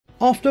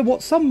After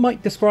what some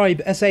might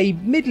describe as a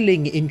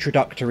middling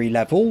introductory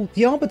level,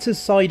 the Arbiter's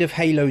side of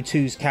Halo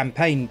 2's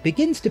campaign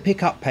begins to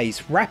pick up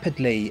pace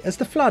rapidly as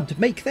the Flood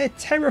make their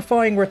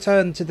terrifying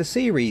return to the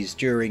series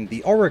during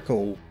the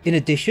Oracle. In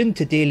addition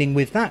to dealing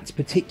with that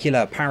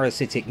particular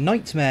parasitic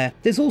nightmare,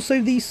 there's also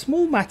the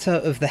small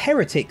matter of the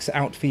heretics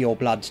out for your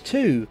blood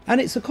too, and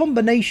it's a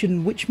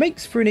combination which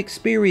makes for an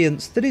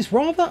experience that is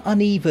rather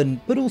uneven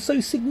but also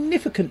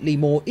significantly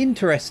more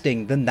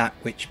interesting than that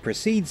which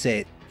precedes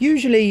it.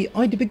 Usually,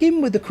 I'd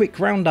begin with a quick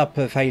roundup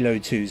of Halo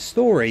 2's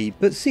story,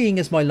 but seeing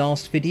as my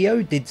last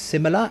video did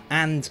similar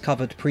and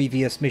covered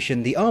previous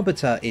mission The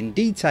Arbiter in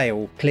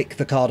detail, click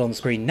the card on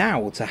screen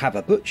now to have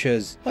a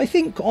butcher's, I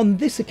think on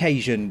this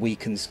occasion we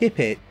can skip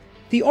it.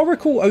 The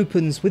Oracle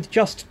opens with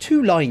just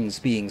 2 lines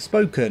being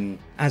spoken.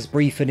 As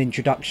brief an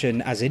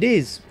introduction as it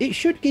is, it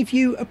should give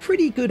you a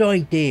pretty good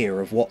idea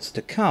of what's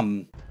to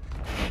come.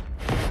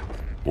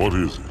 What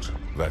is it?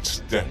 That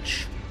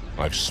stench.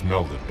 I've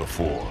smelled it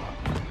before.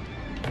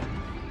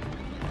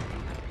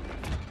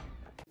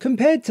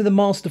 Compared to the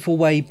masterful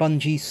way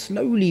Bungie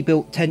slowly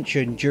built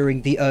tension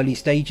during the early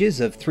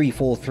stages of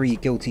 343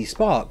 Guilty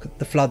Spark,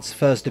 the Flood's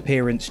first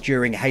appearance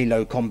during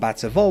Halo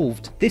Combat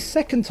Evolved, this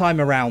second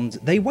time around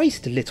they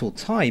waste little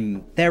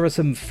time. There are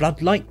some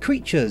Flood-like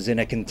creatures in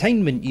a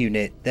containment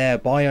unit, their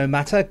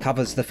biomatter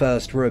covers the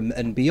first room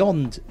and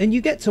beyond, and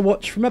you get to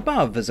watch from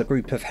above as a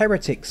group of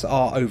heretics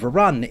are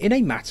overrun in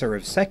a matter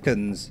of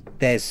seconds.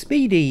 There's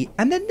Speedy,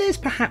 and then there's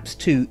perhaps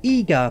 2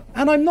 Eager,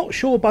 and I'm not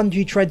sure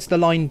Bungie treads the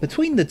line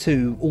between the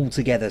two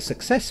altogether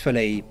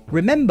successfully.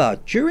 Remember,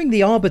 during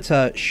the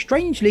Arbiter,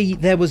 strangely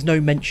there was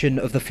no mention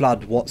of the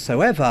Flood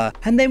whatsoever,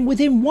 and then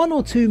within 1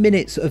 or 2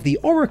 minutes of the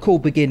Oracle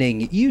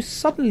beginning, you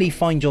suddenly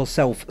find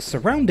yourself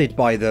surrounded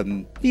by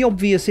them. The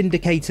obvious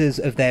indicators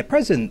of their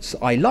presence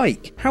I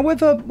like,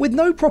 however, with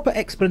no proper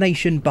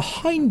explanation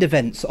behind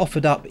events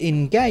offered up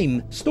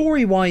in-game,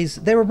 story-wise,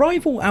 their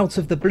arrival out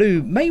of the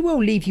blue may well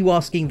leave you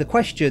asking the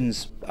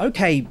questions,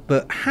 okay,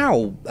 but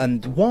how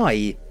and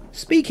why?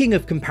 Speaking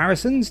of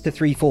comparisons to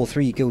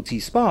 343 Guilty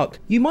Spark,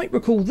 you might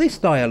recall this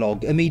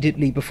dialogue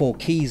immediately before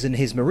Keyes and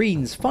his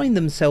marines find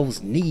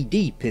themselves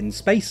knee-deep in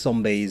space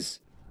zombies.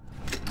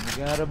 I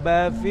got a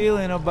bad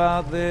feeling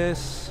about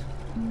this.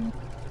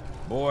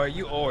 Boy,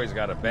 you always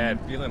got a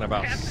bad feeling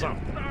about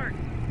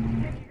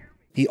something.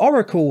 The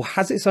Oracle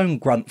has its own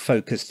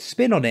grunt-focused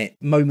spin on it,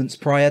 moments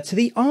prior to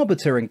the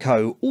Arbiter and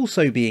co.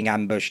 also being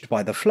ambushed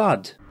by the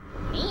Flood.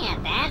 Me a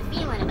bad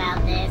feeling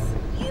about this.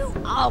 You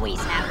always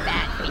have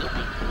bad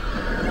feelings.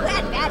 You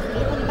had bad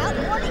feeling about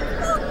morning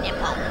food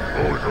nipple.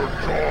 Close your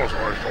jaws or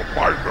I shall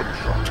bind them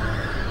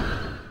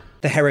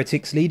shut. The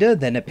Heretics leader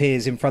then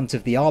appears in front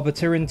of the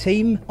Arbiter and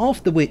team,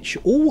 after which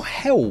all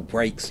hell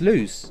breaks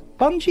loose.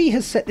 Bungie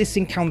has set this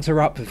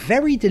encounter up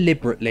very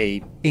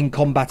deliberately. In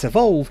Combat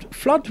Evolved,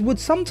 Flood would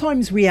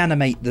sometimes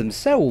reanimate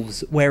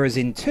themselves, whereas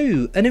in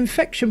 2, an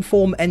infection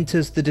form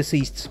enters the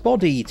deceased's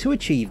body to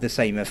achieve the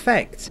same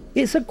effect.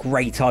 It's a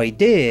great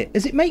idea,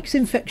 as it makes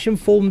infection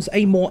forms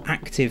a more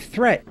active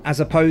threat, as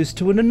opposed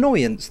to an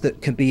annoyance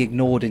that can be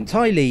ignored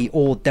entirely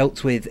or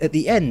dealt with at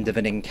the end of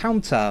an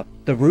encounter.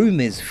 The room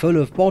is full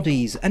of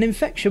bodies, and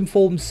infection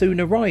forms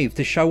soon arrive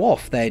to show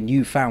off their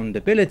newfound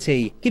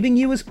ability, giving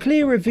you as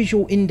clear a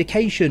visual indication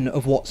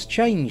of what's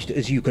changed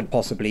as you could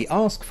possibly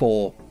ask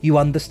for. You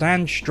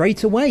understand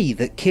straight away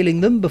that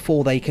killing them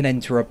before they can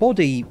enter a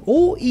body,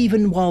 or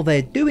even while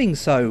they're doing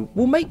so,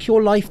 will make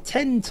your life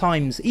 10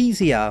 times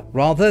easier,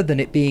 rather than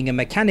it being a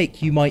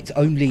mechanic you might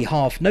only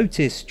half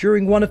notice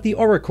during one of the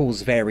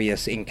Oracle's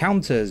various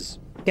encounters.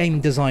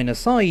 Game design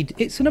aside,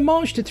 it's an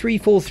homage to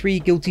 343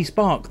 Guilty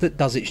Spark that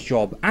does its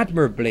job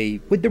admirably,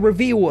 with the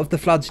reveal of the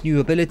Flood's new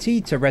ability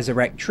to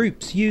resurrect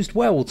troops used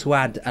well to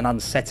add an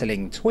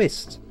unsettling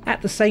twist.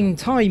 At the same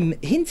time,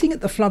 hinting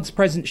at the Flood's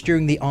presence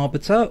during the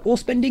Arbiter, or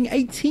spending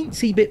a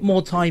teensy bit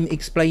more time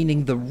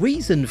explaining the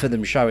reason for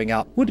them showing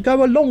up, would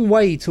go a long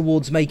way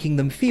towards making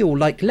them feel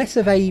like less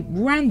of a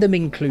random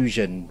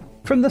inclusion.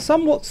 From the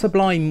somewhat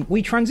sublime,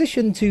 we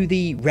transition to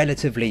the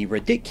relatively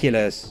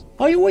ridiculous.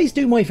 I always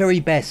do my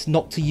very best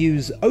not to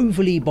use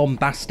overly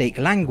bombastic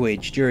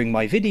language during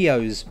my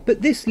videos,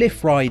 but this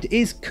lift ride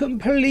is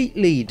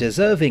completely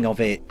deserving of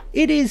it.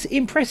 It is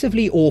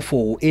impressively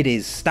awful, it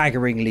is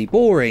staggeringly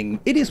boring,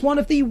 it is one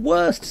of the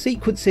worst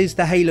sequences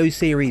the Halo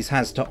series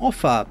has to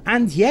offer,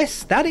 and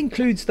yes, that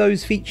includes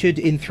those featured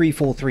in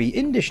 343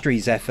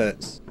 Industries'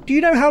 efforts. Do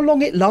you know how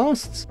long it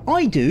lasts?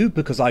 I do,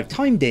 because I've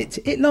timed it.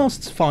 It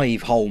lasts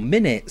 5 whole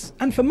minutes,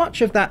 and for much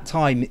of that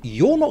time,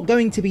 you're not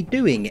going to be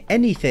doing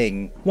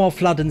anything. While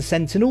Flood and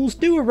Sentinels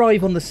do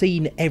arrive on the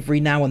scene every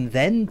now and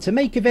then to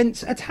make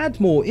events a tad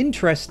more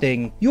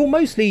interesting, you'll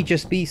mostly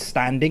just be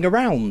standing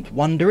around,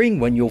 wondering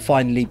when you'll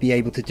finally be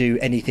able to do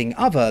anything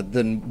other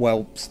than,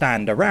 well,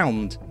 stand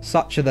around.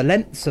 Such are the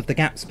lengths of the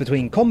gaps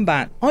between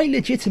combat, I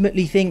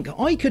legitimately think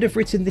I could have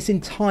written this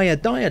entire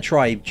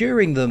diatribe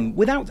during them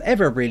without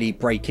ever really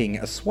breaking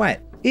a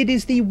sweat. It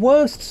is the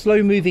worst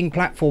slow-moving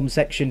platform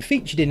section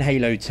featured in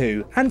Halo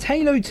 2, and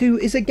Halo 2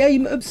 is a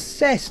game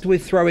obsessed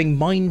with throwing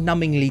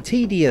mind-numbingly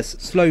tedious,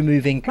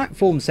 slow-moving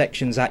platform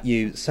sections at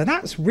you, so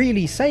that's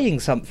really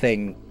saying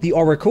something. The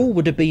Oracle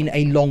would have been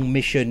a long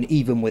mission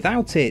even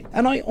without it,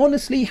 and I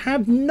honestly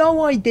have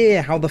no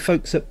idea how the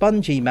folks at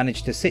Bungie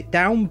managed to sit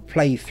down,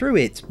 play through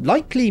it,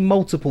 likely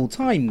multiple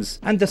times,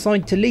 and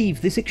decide to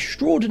leave this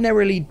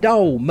extraordinarily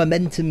dull,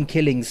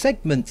 momentum-killing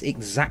segment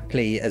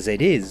exactly as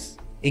it is.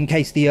 In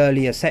case the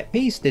earlier set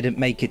piece didn't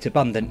make it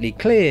abundantly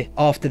clear,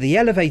 after the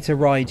elevator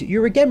ride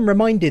you're again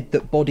reminded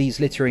that bodies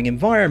littering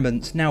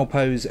environments now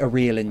pose a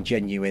real and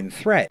genuine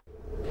threat.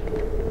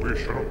 We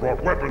should have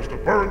brought weapons to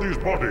burn these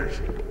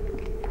bodies.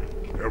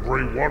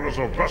 Every one is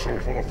a vessel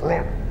for the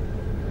front.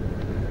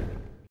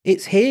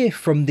 It's here,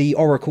 from the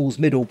Oracle's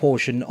middle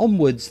portion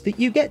onwards, that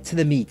you get to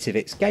the meat of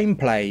its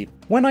gameplay.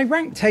 When I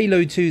ranked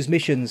Halo 2's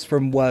missions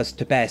from worst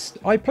to best,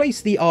 I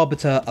placed the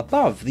Arbiter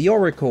above the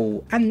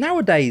Oracle, and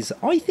nowadays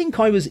I think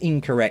I was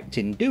incorrect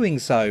in doing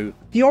so.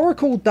 The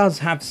Oracle does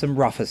have some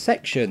rougher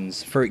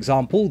sections, for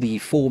example the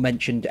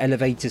aforementioned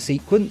elevator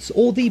sequence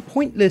or the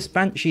pointless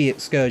Banshee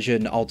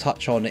excursion I'll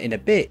touch on in a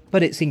bit,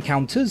 but its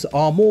encounters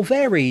are more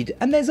varied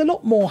and there's a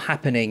lot more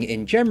happening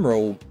in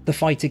general. The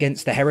fight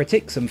against the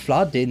Heretics and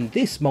Flood in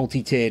this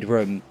multi-tiered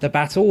room, the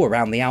battle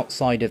around the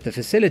outside of the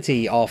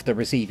facility after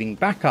receiving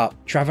backup,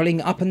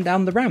 travelling up and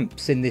down the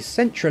ramps in this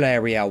central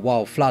area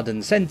while Flood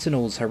and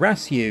Sentinels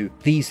harass you.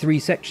 These three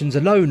sections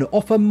alone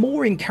offer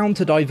more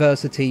encounter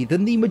diversity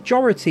than the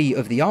majority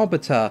of the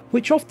Arbiter,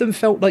 which often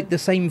felt like the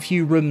same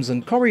few rooms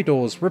and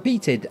corridors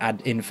repeated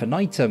ad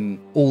infinitum.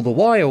 All the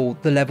while,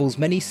 the level's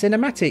many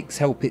cinematics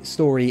help its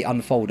story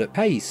unfold at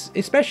pace,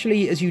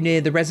 especially as you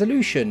near the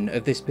resolution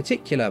of this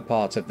particular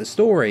part of the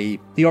story.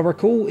 The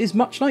Oracle is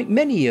much like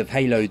many of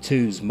Halo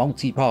 2's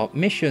multi-part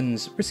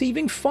missions,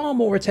 receiving far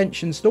more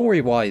attention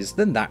story-wise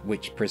than that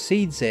which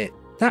precedes it.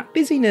 That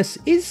busyness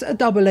is a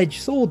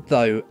double-edged sword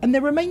though, and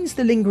there remains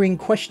the lingering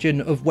question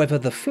of whether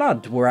the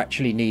Flood were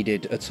actually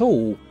needed at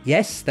all.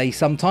 Yes, they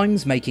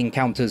sometimes make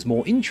encounters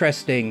more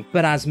interesting,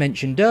 but as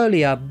mentioned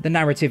earlier, the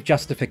narrative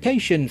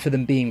justification for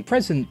them being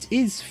present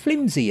is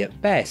flimsy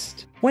at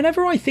best.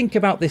 Whenever I think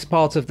about this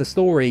part of the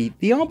story,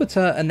 the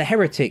Arbiter and the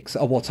Heretics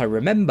are what I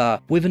remember,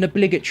 with an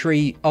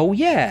obligatory "oh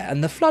yeah,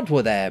 and the Flood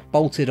were there"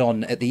 bolted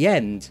on at the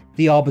end.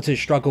 The Arbiter's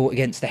struggle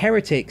against the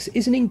Heretics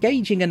is an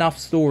engaging enough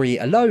story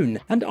alone,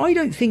 and I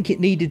don't think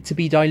it needed to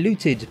be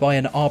diluted by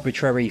an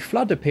arbitrary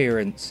Flood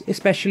appearance,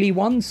 especially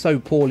one so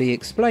poorly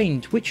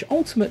explained, which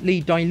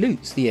ultimately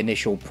dilutes the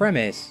initial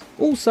premise.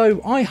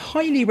 Also, I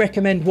highly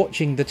recommend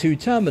watching the two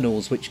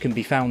terminals which can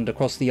be found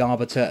across the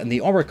Arbiter and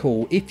the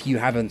Oracle if you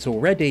haven't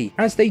already,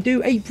 as they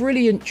do a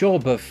brilliant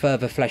job of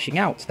further fleshing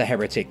out the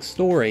Heretic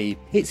story.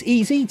 It's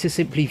easy to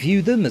simply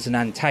view them as an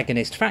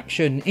antagonist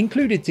faction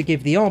included to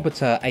give the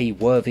Arbiter a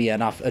worthy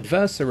enough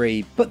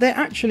adversary, but they're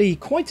actually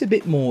quite a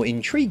bit more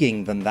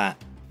intriguing than that.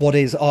 What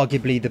is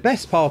arguably the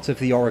best part of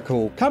the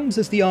Oracle comes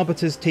as the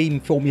Arbiter's team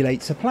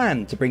formulates a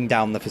plan to bring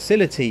down the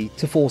facility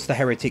to force the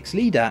Heretics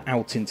leader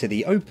out into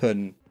the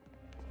open.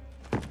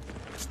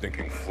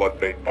 Stinking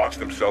floodbait boxed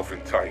himself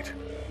in tight.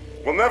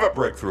 We'll never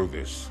break through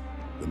this.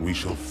 Then we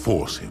shall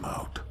force him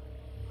out.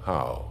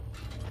 How?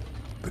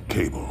 The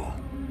cable.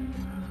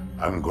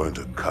 I'm going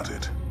to cut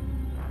it.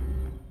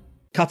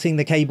 Cutting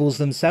the cables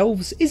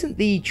themselves isn't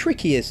the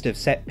trickiest of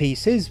set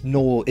pieces,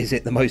 nor is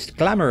it the most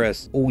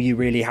glamorous. All you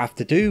really have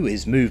to do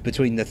is move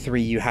between the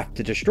three you have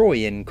to destroy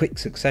in quick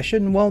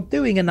succession while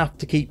doing enough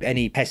to keep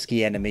any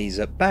pesky enemies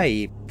at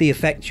bay. The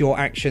effect your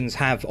actions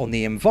have on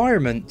the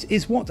environment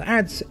is what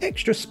adds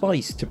extra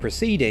spice to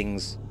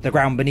proceedings. The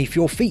ground beneath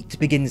your feet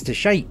begins to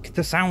shake,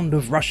 the sound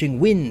of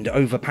rushing wind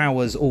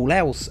overpowers all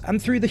else,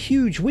 and through the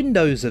huge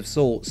windows of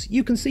sorts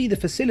you can see the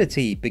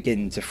facility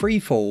begin to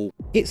freefall.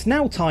 It's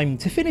now time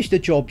to finish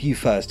the job you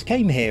first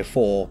came here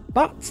for,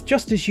 but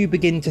just as you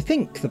begin to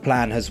think the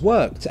plan has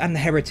worked and the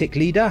Heretic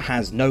leader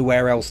has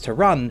nowhere else to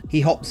run,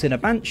 he hops in a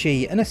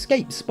Banshee and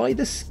escapes by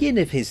the skin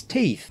of his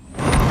teeth.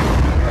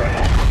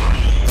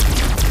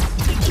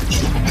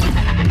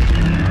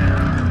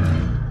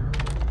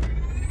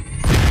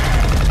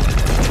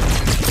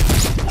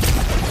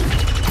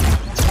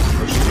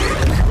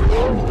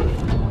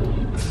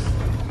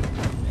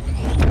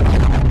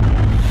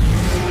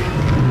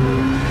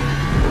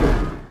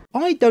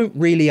 I don't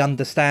really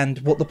understand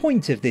what the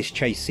point of this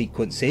chase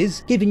sequence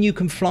is, given you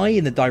can fly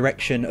in the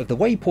direction of the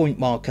waypoint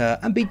marker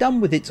and be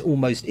done with it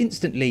almost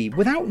instantly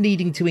without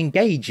needing to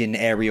engage in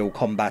aerial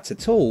combat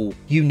at all.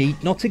 You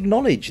need not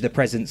acknowledge the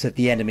presence of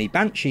the enemy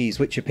Banshees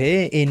which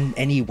appear in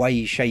any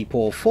way, shape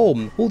or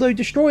form, although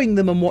destroying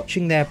them and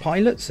watching their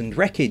pilots and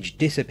wreckage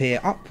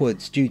disappear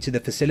upwards due to the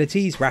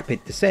facility's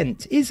rapid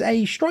descent is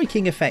a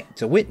striking effect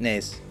to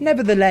witness.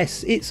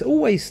 Nevertheless, it's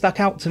always stuck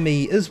out to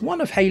me as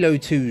one of Halo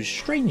 2's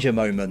stranger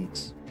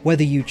moments.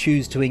 Whether you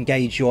choose to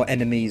engage your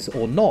enemies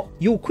or not,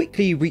 you'll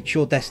quickly reach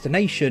your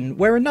destination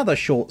where another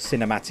short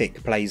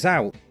cinematic plays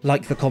out.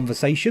 Like the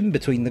conversation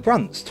between the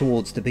grunts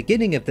towards the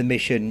beginning of the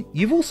mission,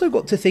 you've also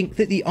got to think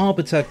that the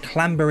Arbiter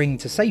clambering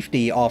to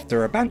safety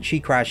after a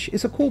Banshee crash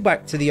is a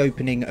callback to the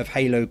opening of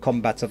Halo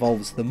Combat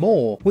Evolves The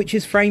More, which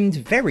is framed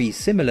very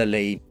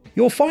similarly.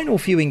 Your final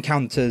few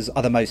encounters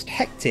are the most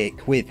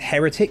hectic, with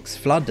heretics,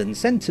 flood and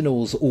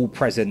sentinels all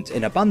present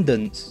in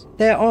abundance.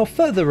 There are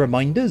further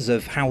reminders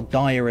of how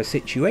dire a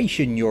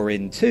situation you're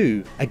in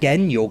too.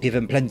 Again, you're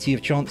given plenty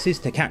of chances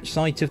to catch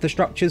sight of the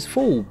structure's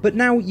fall, but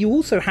now you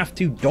also have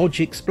to dodge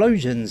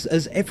explosions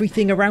as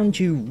everything around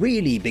you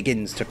really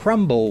begins to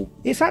crumble.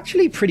 It's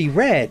actually pretty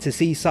rare to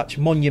see such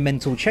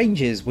monumental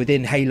changes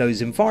within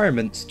Halo's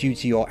environments due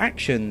to your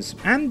actions,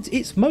 and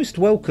it's most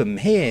welcome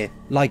here.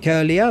 Like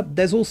earlier,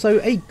 there's also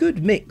a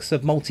good mix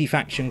of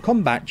multi-faction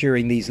combat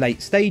during these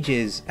late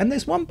stages, and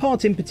there's one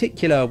part in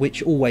particular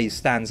which always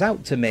stands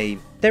out to me.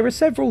 There are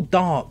several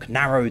dark,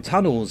 narrow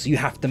tunnels you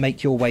have to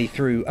make your way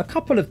through a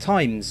couple of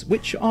times,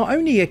 which are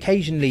only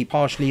occasionally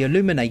partially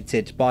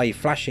illuminated by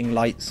flashing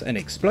lights and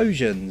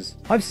explosions.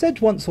 I've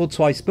said once or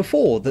twice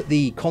before that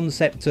the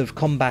concept of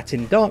combat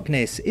in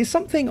darkness is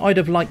something I'd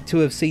have liked to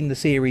have seen the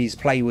series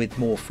play with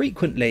more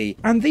frequently,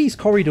 and these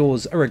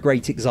corridors are a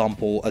great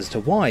example as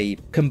to why.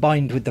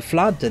 Combined with the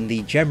flood and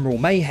the general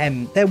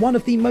mayhem, they're one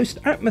of the most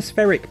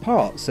atmospheric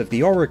parts of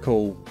the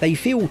Oracle. They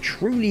feel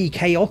truly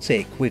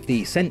chaotic with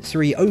the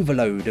sensory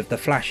overload of the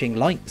flashing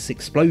lights,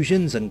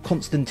 explosions and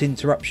constant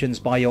interruptions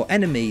by your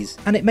enemies,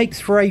 and it makes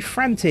for a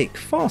frantic,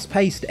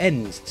 fast-paced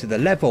end to the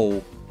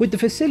level. With the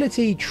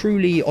facility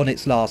truly on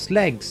its last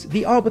legs,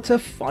 the Arbiter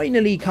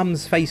finally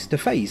comes face to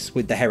face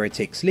with the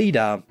Heretics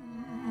leader.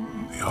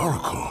 The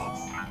Oracle.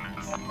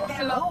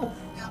 Hello,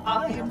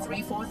 I am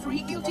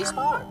 343 Guilty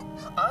Spark.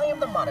 I am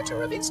the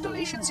monitor of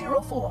Installation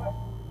 04.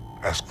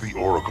 Ask the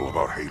Oracle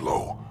about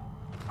Halo.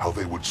 How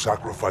they would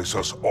sacrifice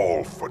us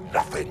all for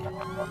nothing.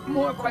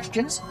 More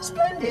questions?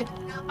 Splendid.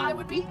 I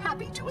would be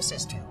happy to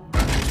assist you.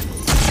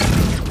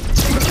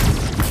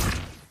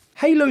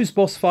 Halo's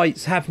boss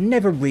fights have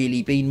never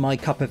really been my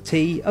cup of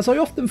tea, as I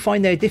often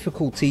find their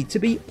difficulty to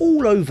be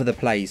all over the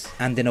place,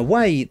 and in a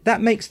way,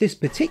 that makes this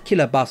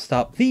particular bust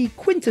up the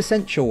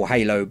quintessential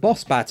Halo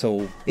boss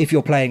battle. If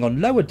you're playing on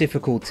lower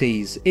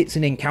difficulties, it's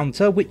an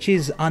encounter which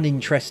is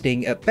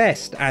uninteresting at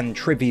best and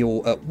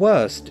trivial at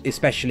worst,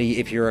 especially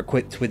if you're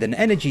equipped with an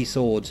energy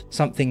sword,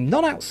 something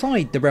not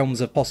outside the realms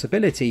of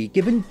possibility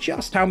given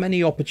just how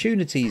many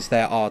opportunities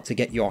there are to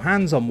get your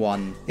hands on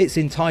one. It's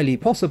entirely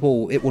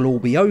possible it will all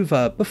be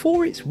over before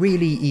it's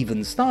really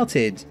even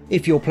started.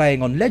 If you're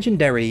playing on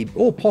Legendary,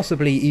 or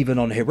possibly even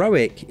on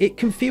Heroic, it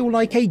can feel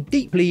like a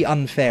deeply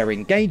unfair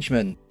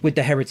engagement. With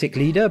the Heretic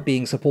leader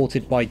being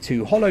supported by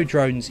 2 holo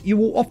drones, you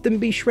will often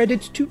be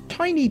shredded to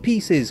tiny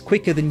pieces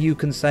quicker than you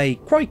can say,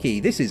 "Crikey,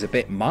 this is a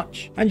bit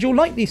much," and you'll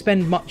likely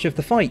spend much of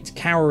the fight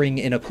cowering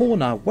in a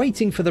corner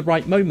waiting for the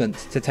right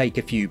moment to take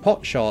a few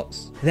pot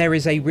shots. There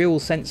is a real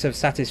sense of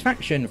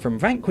satisfaction from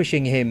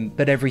vanquishing him,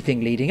 but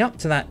everything leading up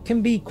to that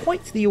can be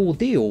quite the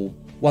ordeal.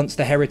 Once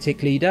the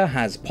Heretic leader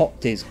has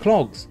popped his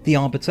clogs, the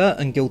Arbiter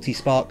and Guilty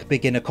Spark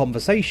begin a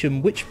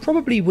conversation which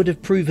probably would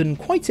have proven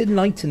quite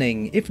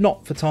enlightening if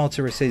not for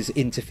Tartarus's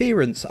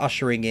interference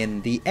ushering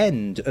in the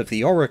end of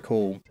the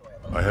Oracle.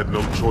 I had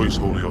no choice,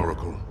 Holy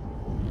Oracle.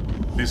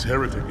 This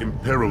heretic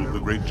imperiled the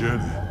great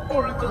journey.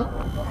 Oracle,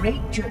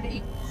 great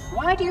journey.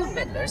 Why do you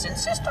meddlers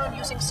insist on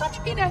using such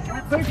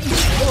inaccurate verbiage?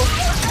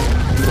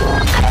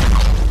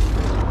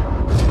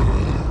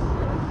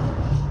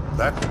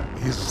 That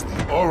is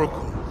the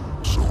Oracle.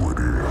 So it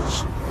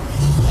is.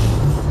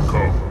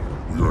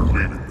 Come, we are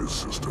leaving this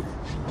system.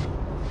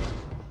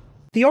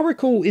 The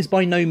Oracle is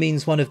by no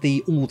means one of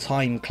the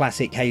all-time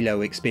classic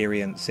Halo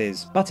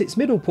experiences, but its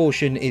middle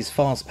portion is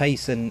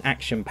fast-paced and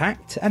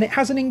action-packed, and it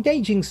has an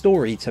engaging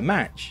story to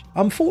match.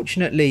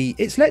 Unfortunately,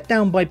 it's let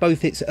down by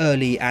both its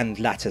early and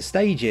latter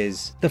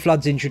stages. The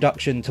Flood's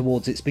introduction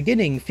towards its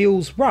beginning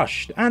feels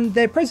rushed, and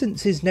their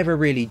presence is never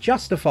really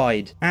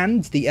justified,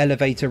 and the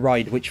elevator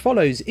ride which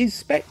follows is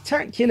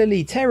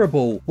spectacularly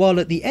terrible, while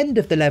at the end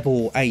of the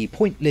level, a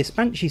pointless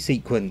Banshee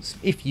sequence,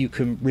 if you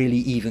can really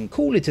even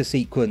call it a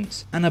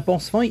sequence, and a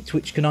boss fight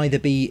which can either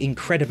be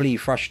incredibly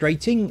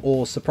frustrating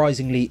or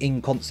surprisingly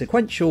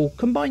inconsequential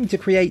combine to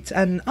create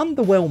an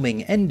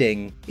underwhelming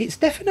ending. It's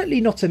definitely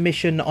not a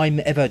mission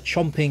I'm ever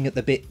chomping at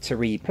the bit to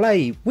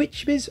replay,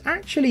 which is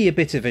actually a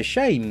bit of a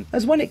shame,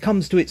 as when it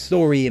comes to its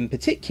story in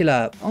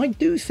particular, I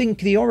do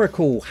think the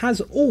Oracle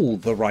has all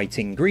the right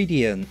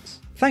ingredients.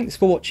 Thanks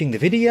for watching the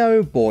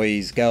video,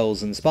 boys,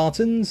 girls and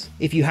Spartans.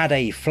 If you had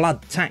a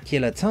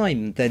flood-tacular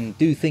time, then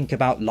do think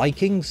about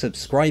liking,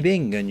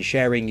 subscribing and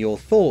sharing your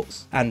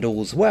thoughts, and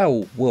all's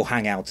well, we'll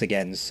hang out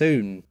again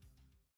soon.